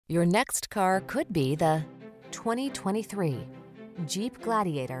Your next car could be the 2023 Jeep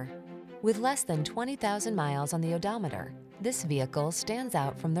Gladiator. With less than 20,000 miles on the odometer, this vehicle stands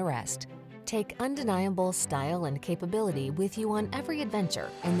out from the rest. Take undeniable style and capability with you on every adventure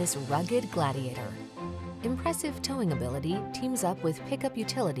in this rugged Gladiator. Impressive towing ability teams up with pickup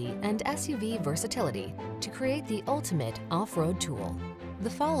utility and SUV versatility to create the ultimate off-road tool. The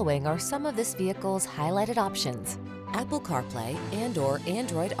following are some of this vehicle's highlighted options: Apple CarPlay and/or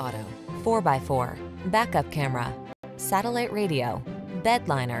Android Auto, 4x4, backup camera, satellite radio, bed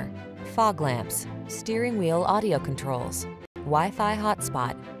liner, fog lamps, steering wheel audio controls, Wi-Fi Hot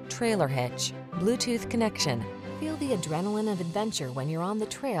Spot, trailer hitch, Bluetooth connection. Feel the adrenaline of adventure when you're on the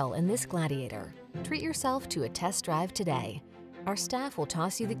trail in this Gladiator. Treat yourself to a test drive today. Our staff will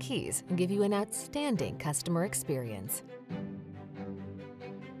toss you the keys and give you an outstanding customer experience.